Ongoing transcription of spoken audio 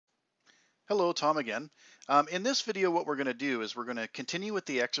Hello, Tom again. In this video, what we're going to do is we're going to continue with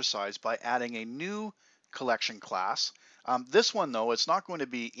the exercise by adding a new collection class. This one, though, it's not going to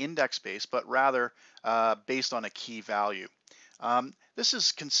be index-based, but rather based on a key value. This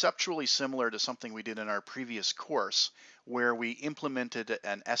is conceptually similar to something we did in our previous course, where we implemented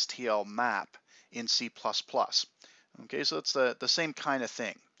an STL map in C++. Okay, so it's the same kind of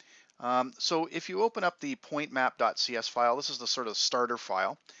thing. So if you open up the PointMap.cs file, this is the sort of starter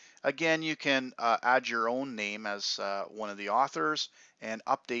file. Again, you can add your own name as one of the authors and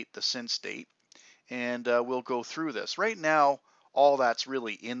update the since date. And we'll go through this. Right now, all that's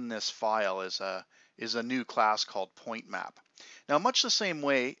really in this file is a new class called PointMap. Now, much the same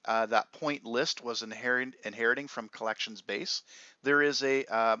way that point list was inheriting from collections base, there is a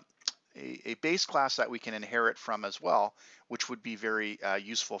base class that we can inherit from as well, which would be very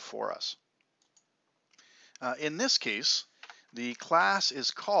useful for us. In this case, the class is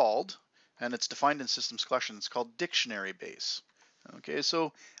called, and it's defined in systems collection, it's called dictionary base. Okay,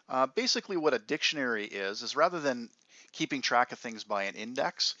 so basically what a dictionary is rather than keeping track of things by an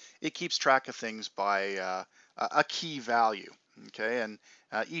index, it keeps track of things by a key value. Okay, and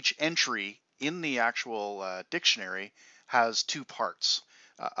each entry in the actual dictionary has two parts,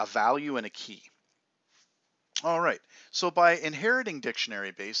 a value and a key. All right, so by inheriting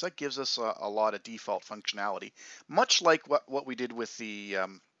dictionary base, that gives us a lot of default functionality, much like what we did with the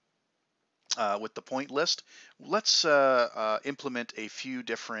point list. Let's implement a few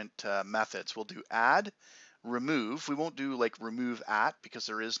different methods. We'll do add, remove. We won't do like remove at because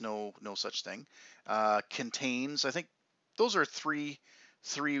there is no such thing. Contains. I think those are three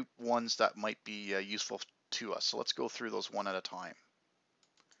ones that might be useful to us. So let's go through those one at a time.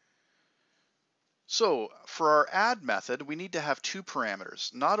 So for our add method, we need to have two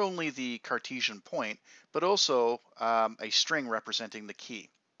parameters, not only the Cartesian point, but also a string representing the key.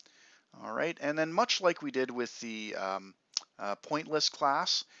 All right, and then much like we did with the point list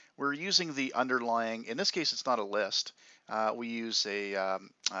class, we're using the underlying, in this case it's not a list, we use an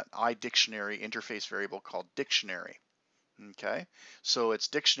iDictionary interface variable called dictionary. Okay, so it's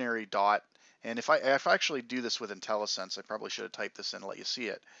dictionary dot, and if I actually do this with IntelliSense, I probably should have typed this in and let you see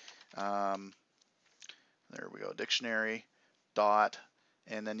it. There we go, dictionary dot,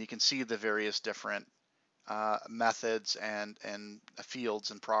 and then you can see the various different methods and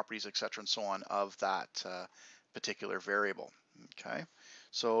fields and properties, etc., and so on of that particular variable. Okay,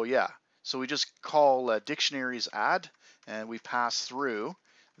 so yeah, so we just call dictionaries add, and we pass through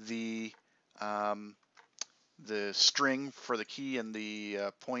the string for the key and the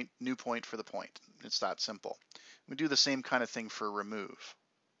new point for the point. It's that simple. We do the same kind of thing for remove.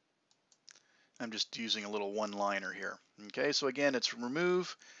 I'm just using a little one-liner here. Okay, so again, it's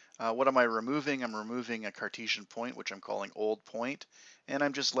remove. What am I removing? I'm removing a Cartesian point, which I'm calling old point, and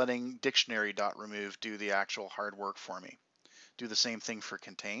I'm just letting dictionary.remove do the actual hard work for me. Do the same thing for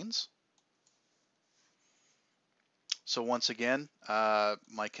contains. So once again,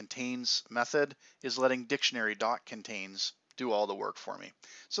 my contains method is letting dictionary.contains do all the work for me.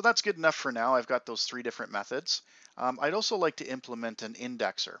 So that's good enough for now. I've got those three different methods. I'd also like to implement an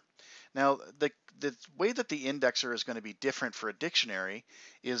indexer. Now, the way that the indexer is going to be different for a dictionary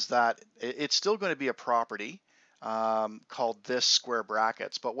is that it's still going to be a property called this square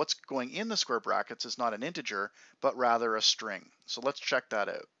brackets, but what's going in the square brackets is not an integer, but rather a string. So let's check that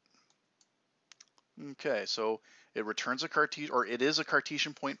out. Okay, so it returns a Cartesian, or it is a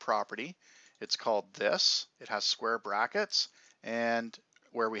Cartesian point property. It's called this. It has square brackets, and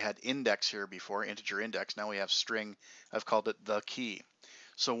where we had index here before, integer index, now we have string. I've called it the key.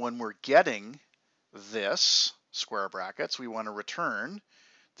 So when we're getting this square brackets, we want to return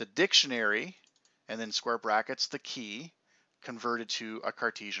the dictionary and then square brackets the key converted to a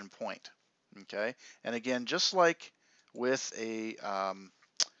Cartesian point. Okay, and again, just like with a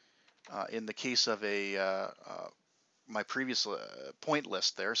in the case of a my previous point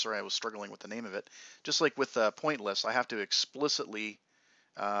list there, sorry, I was struggling with the name of it. Just like with the point list, I have to explicitly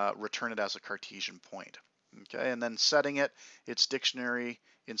return it as a Cartesian point. Okay, and then setting it, it's dictionary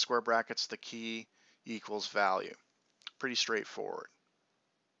in square brackets the key equals value. Pretty straightforward.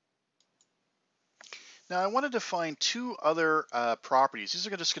 Now I want to define two other properties. These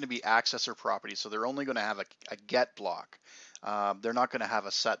are just going to be accessor properties, so they're only going to have a get block. They're not going to have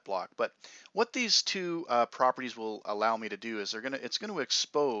a set block. But what these two properties will allow me to do is it's going to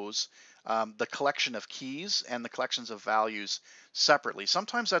expose the collection of keys and the collections of values separately.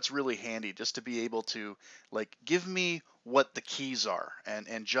 Sometimes that's really handy just to be able to like give me what the keys are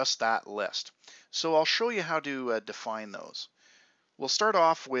and just that list. So I'll show you how to define those. We'll start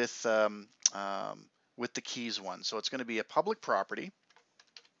off with the keys one. So it's going to be a public property.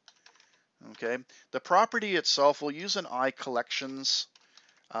 Okay, the property itself, we'll use an iCollections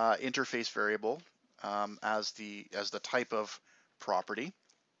interface variable as the type of property,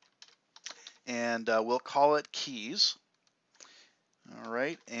 and we'll call it keys. All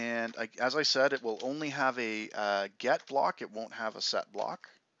right, and as I said, it will only have a get block. It won't have a set block.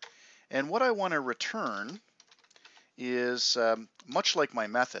 And what I want to return is much like my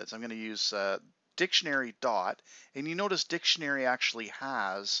methods. I'm going to use dictionary dot, and you notice dictionary actually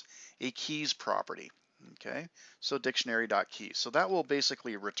has a keys property. Okay, so dictionary dot keys. So that will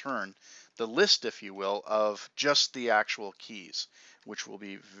basically return the list, if you will, of just the actual keys, which will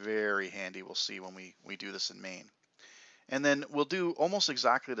be very handy. We'll see when we do this in main. And then we'll do almost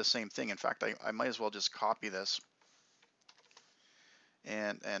exactly the same thing. In fact, I might as well just copy this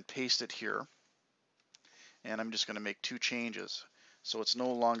and paste it here. And I'm just going to make two changes. So it's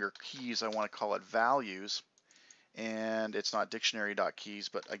no longer keys, I want to call it values, and it's not dictionary.keys,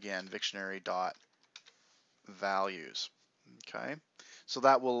 but again, dictionary.values. Okay, so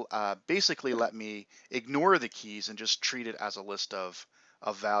that will basically let me ignore the keys and just treat it as a list of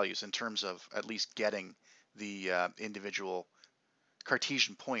values in terms of at least getting the individual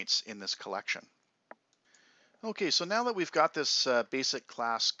Cartesian points in this collection. Okay, so now that we've got this basic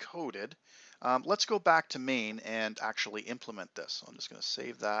class coded, let's go back to main and actually implement this. So I'm just going to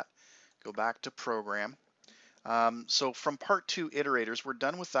save that, go back to program. So from part 2 iterators, we're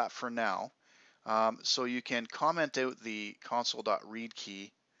done with that for now. So you can comment out the console.read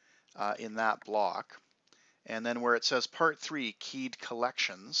key in that block. And then where it says part 3 keyed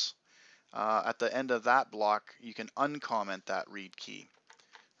collections, at the end of that block, you can uncomment that read key.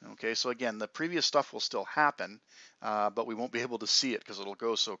 Okay, so again, the previous stuff will still happen, but we won't be able to see it because it'll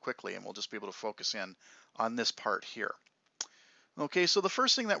go so quickly, and we'll just be able to focus in on this part here. Okay, so the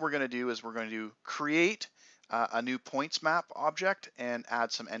first thing that we're going to do is we're going to create a new PointMap object and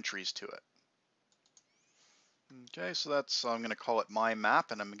add some entries to it. Okay, so that's, I'm going to call it my map,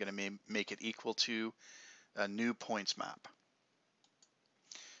 and I'm going to make it equal to a new PointMap.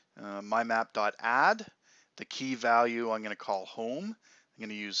 MyMap.add, the key value I'm going to call home. I'm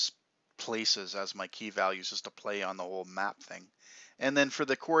going to use places as my key values just to play on the whole map thing. And then for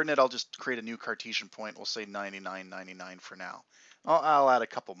the coordinate, I'll just create a new Cartesian point. We'll say 99, 99 for now. I'll add a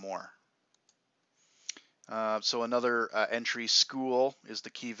couple more. So another entry, school, is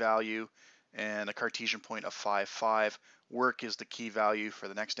the key value, and a Cartesian point of 5, 5. Work is the key value for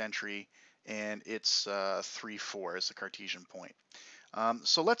the next entry, and it's 3, 4 is the Cartesian point.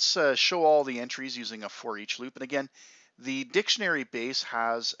 So let's show all the entries using a for each loop. And again, the dictionary base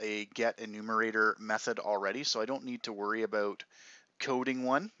has a get enumerator method already, so I don't need to worry about coding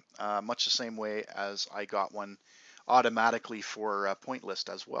one, much the same way as I got one automatically for point list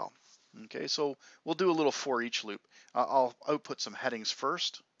as well. Okay, so we'll do a little for each loop. I'll output some headings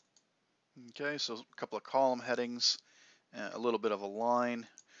first. Okay, so a couple of column headings, a little bit of a line.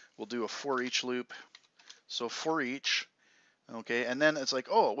 We'll do a for each loop. So for each. Okay, and then it's like,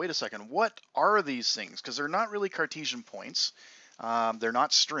 oh, wait a second, what are these things? Because they're not really Cartesian points. They're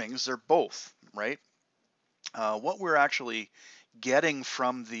not strings, they're both, right? What we're actually getting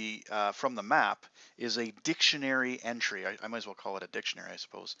from the map is a dictionary entry. I might as well call it a dictionary, I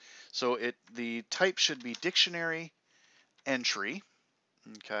suppose. So the type should be dictionary entry.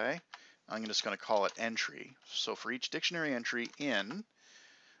 Okay, I'm just going to call it entry. So for each dictionary entry in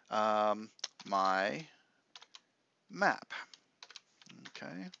my map.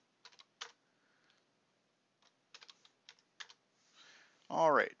 Okay.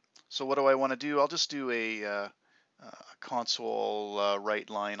 All right. So what do I want to do? I'll just do a console write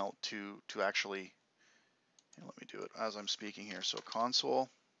line to actually. Let me do it as I'm speaking here. So console.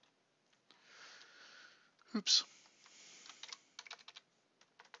 Oops.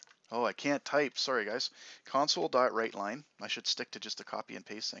 Oh, I can't type. Sorry, guys. Console.writeLine. I should stick to just a copy and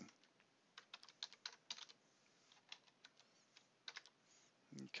paste thing.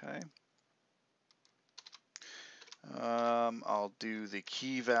 Okay. I'll do the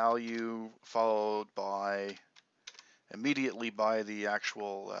key value followed by immediately by the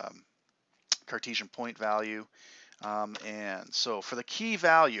actual Cartesian point value. And so for the key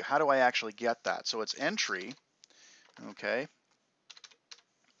value, how do I actually get that? So it's entry, okay,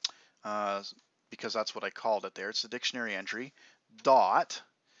 because that's what I called it there. It's the dictionary entry, dot,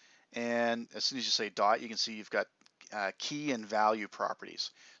 and as soon as you say dot, you can see you've got key and value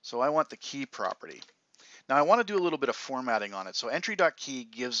properties. So I want the key property. Now I want to do a little bit of formatting on it. So entry.key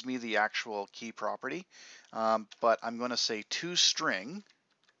gives me the actual key property, but I'm going to say toString,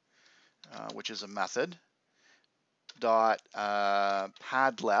 which is a method, dot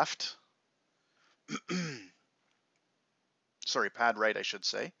pad left, sorry, pad right I should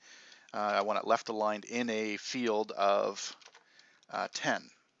say, I want it left aligned in a field of 10.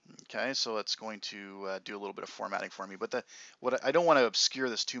 Okay, so it's going to do a little bit of formatting for me, but what I don't want to obscure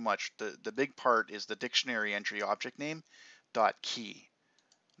this too much. The big part is the dictionary entry object name dot key.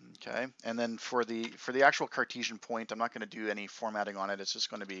 Okay, and then for the actual Cartesian point, I'm not going to do any formatting on it. It's just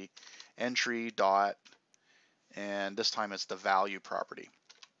going to be entry dot, and this time it's the value property.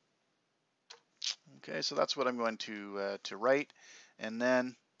 Okay, so that's what I'm going to write, and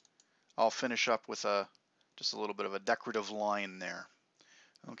then I'll finish up with just a little bit of a decorative line there.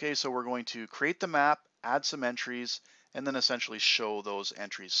 Okay, so we're going to create the map, add some entries, and then essentially show those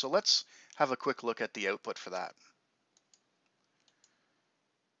entries. So let's have a quick look at the output for that.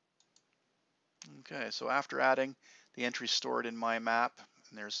 Okay, so after adding the entries stored in my map,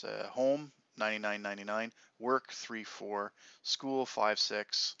 and there's home 99.99, work 3.4, school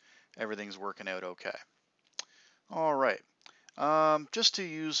 5.6, everything's working out okay. All right, just to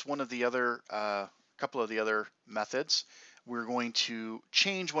use one of the other, couple of the other methods, we're going to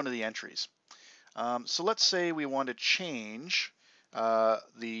change one of the entries. So let's say we want to change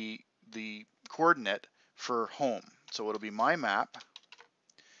the coordinate for home. So it'll be my map,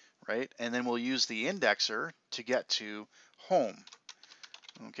 right? And then we'll use the indexer to get to home.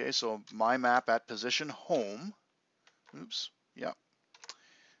 Okay, so my map at position home, oops, yeah,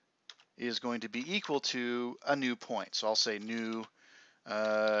 is going to be equal to a new point. So I'll say new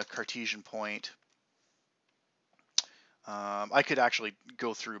Cartesian point. I could actually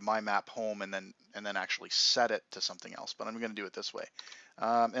go through my map home and then actually set it to something else, but I'm going to do it this way.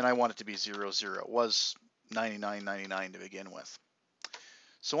 And I want it to be 0, 0. It was 99.99 to begin with.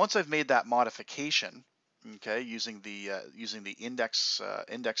 So once I've made that modification, okay, using the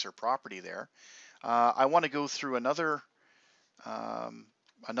indexer property there, I want to go through another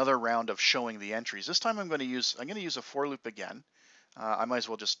round of showing the entries. This time I'm going to use a for loop again. I might as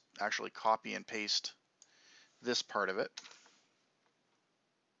well just actually copy and paste this part of it.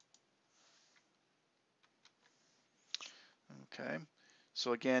 Okay,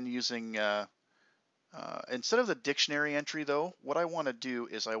 so again, using instead of the dictionary entry though, what I want to do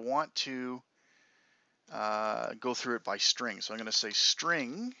is I want to go through it by string. So I'm going to say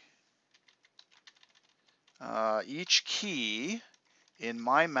string each key in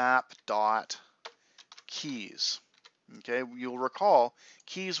my map dot keys. Okay, you'll recall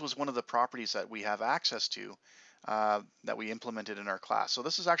keys was one of the properties that we have access to that we implemented in our class. So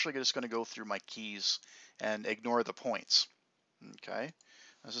this is actually just going to go through my keys and ignore the points. Okay,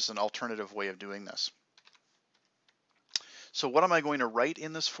 this is an alternative way of doing this. So what am I going to write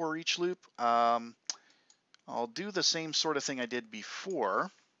in this for each loop? I'll do the same sort of thing I did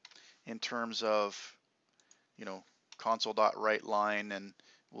before in terms of, you know, console.writeLine, and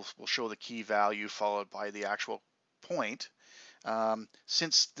we'll show the key value followed by the actual point.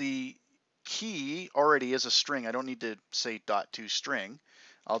 Since the key already is a string, I don't need to say .toString.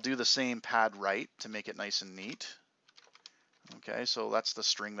 I'll do the same pad write to make it nice and neat. Okay, so that's the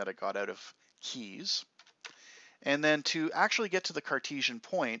string that I got out of keys. And then to actually get to the Cartesian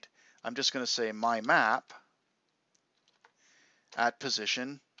point, I'm just going to say my map at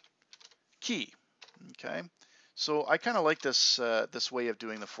position key. Okay, so I kind of like this this way of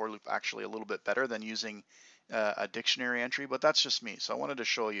doing the for loop actually a little bit better than using a dictionary entry, but that's just me. So I wanted to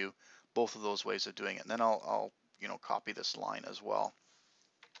show you both of those ways of doing it. And then I'll you know, copy this line as well,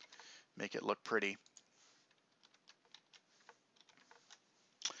 make it look pretty,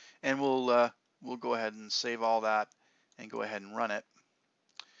 and we'll go ahead and save all that and go ahead and run it.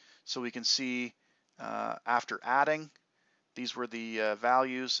 So we can see after adding, these were the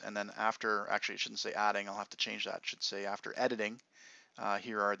values, and then after, actually it shouldn't say adding, I'll have to change that. It should say after editing,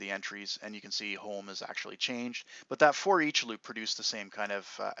 here are the entries, and you can see home is actually changed. But that for each loop produced the same kind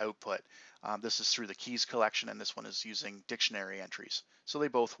of output. This is through the keys collection, and this one is using dictionary entries. So they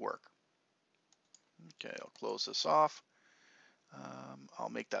both work. Okay, I'll close this off. I'll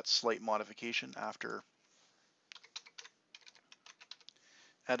make that slight modification after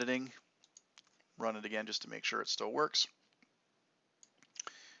editing. Run it again just to make sure it still works.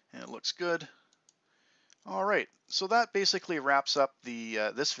 And it looks good. All right, so that basically wraps up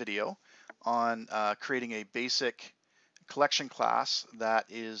the this video on creating a basic collection class that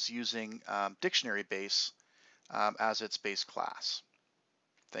is using dictionary base as its base class.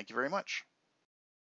 Thank you very much.